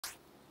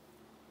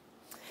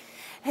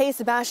Hey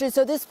Sebastian,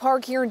 so this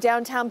park here in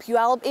downtown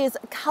Puyallup is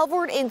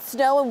covered in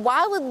snow, and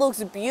while it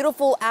looks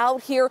beautiful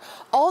out here,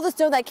 all the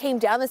snow that came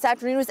down this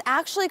afternoon was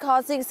actually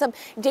causing some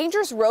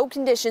dangerous road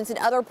conditions in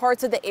other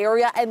parts of the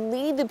area and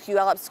leading the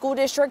Puyallup School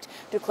District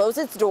to close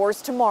its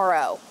doors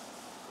tomorrow.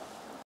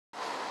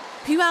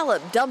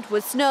 Puyallup dumped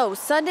with snow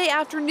Sunday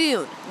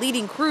afternoon,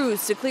 leading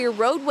crews to clear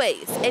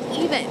roadways and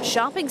even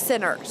shopping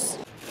centers.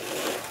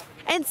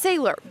 And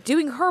Sailor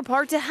doing her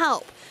part to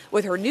help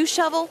with her new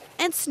shovel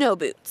and snow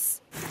boots.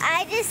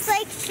 I just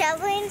like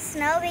shoveling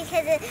snow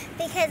because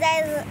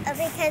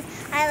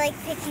I like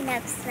picking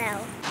up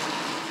snow.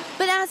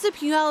 But as the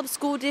Puyallup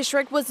School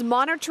District was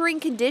monitoring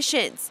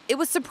conditions, it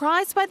was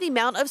surprised by the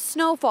amount of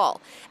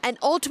snowfall and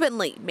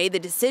ultimately made the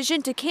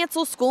decision to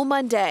cancel school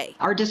Monday.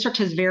 Our district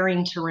has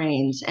varying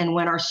terrains, and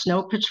when our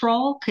snow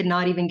patrol could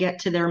not even get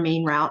to their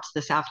main routes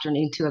this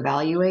afternoon to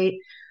evaluate,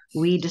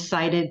 we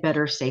decided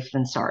better safe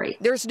than sorry.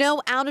 There's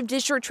no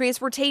out-of-district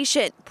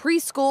transportation,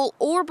 preschool,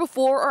 or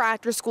before or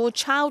after-school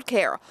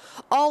childcare.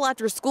 All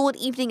after-school and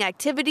evening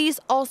activities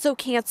also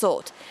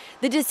canceled.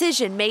 The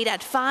decision made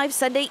at 5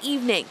 Sunday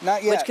evening,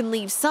 which can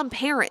leave some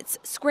parents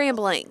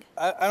scrambling.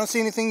 I don't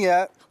see anything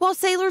yet. While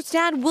Sailor's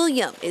dad,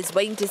 William, is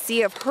waiting to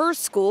see if her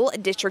school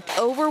and district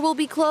over will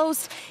be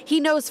closed, he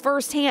knows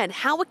firsthand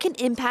how it can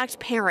impact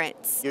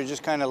parents. You're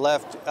just kind of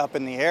left up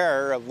in the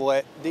air of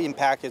what the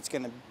impact it's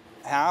going to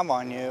have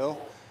on you,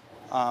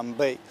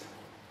 but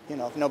you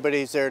know, if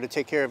nobody's there to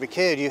take care of a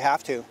kid, you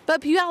have to.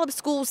 But Puyallup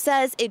School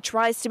says it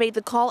tries to make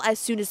the call as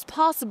soon as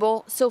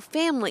possible so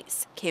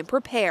families can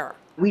prepare.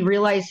 We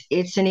realize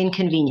it's an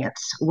inconvenience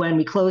when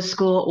we close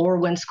school or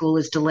when school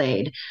is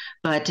delayed,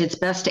 but it's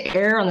best to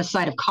err on the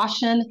side of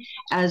caution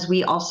as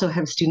we also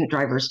have student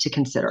drivers to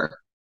consider.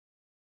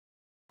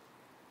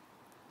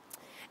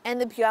 And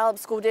the Puyallup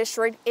School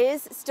District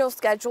is still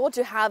scheduled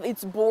to have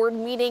its board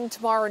meeting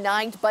tomorrow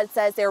night, but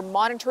says they're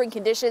monitoring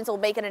conditions. Will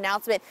make an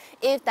announcement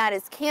if that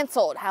is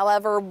canceled.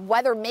 However,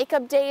 weather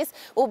makeup days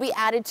will be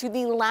added to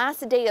the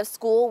last day of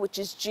school, which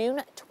is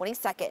June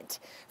 22nd.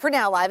 For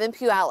now, live in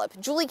Puyallup,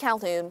 Julie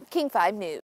Calhoun, King 5 News.